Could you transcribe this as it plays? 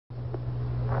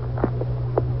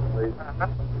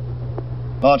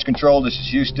Launch control, this is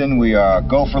Houston. We are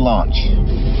go for launch.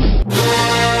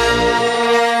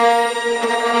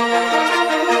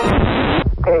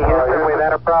 Okay, Houston, we've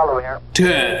had a problem here.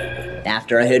 10.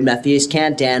 After I heard my first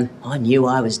countdown, I knew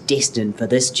I was destined for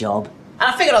this job. And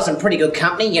I figured I was in pretty good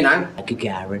company, you know.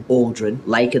 Gagarin, Aldrin,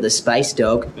 Laker the space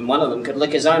dog, and one of them could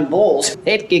lick his own balls.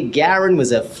 That Gagarin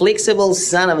was a flexible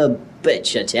son of a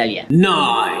bitch, I tell you. 9.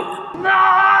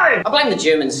 I blame the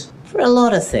Germans. For a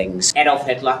lot of things. Adolf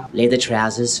Hitler, leather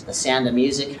trousers, the sound of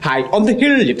music. High on the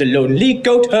hill lived a lonely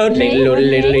goat herd. Ladle,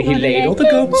 he laid all the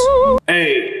goats.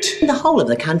 8. The whole of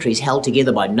the country's held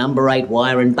together by number 8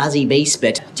 wire and Buzzy Bee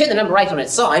spit. Turn the number 8 on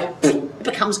its side, it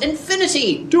becomes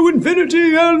infinity. To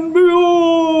infinity and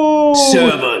beyond.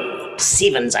 7.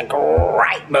 Seven's a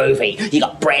great movie. You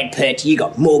got Brad Pitt, you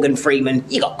got Morgan Freeman,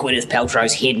 you got Gwyneth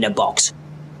Paltrow's head in a box.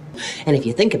 And if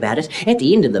you think about it, at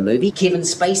the end of the movie, Kevin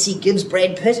Spacey gives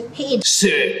Brad Pitt head.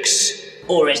 6.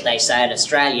 Or as they say in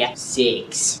Australia,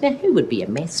 6. Now who would be a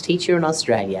maths teacher in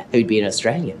Australia? Who'd be an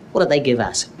Australian? What did they give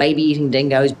us? Baby-eating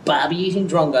dingoes, Barbie-eating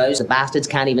drongos, the bastards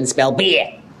can't even spell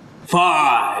beer.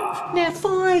 5. Now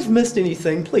 5 missed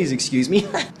anything, please excuse me.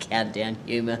 Countdown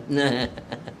humour.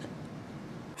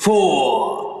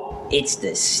 4. It's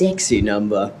the sexy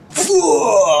number.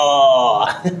 4!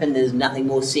 And there's nothing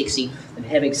more sexy than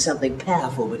having something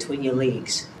powerful between your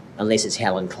legs. Unless it's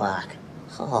Helen Clark.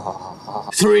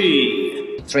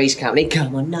 3. 3's company,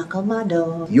 come on, knock on my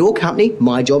door. Your company,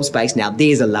 my job space. Now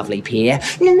there's a lovely pair.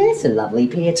 And that's a lovely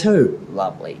pair too.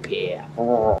 Lovely pair.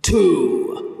 2.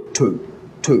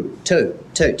 2.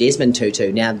 Desmond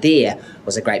Tutu. Now there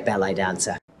was a great ballet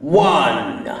dancer.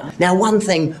 1. Now one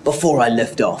thing before I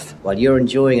lift off. While you're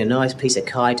enjoying a nice piece of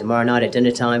kai tomorrow night at dinner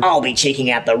time, I'll be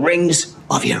checking out the rings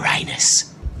of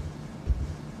Uranus.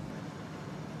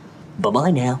 Bye-bye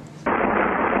now.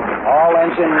 All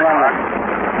engine running.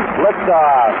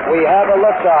 Liftoff. We have a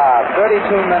liftoff.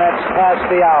 32 minutes past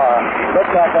the hour.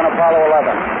 Liftoff on Apollo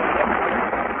 11.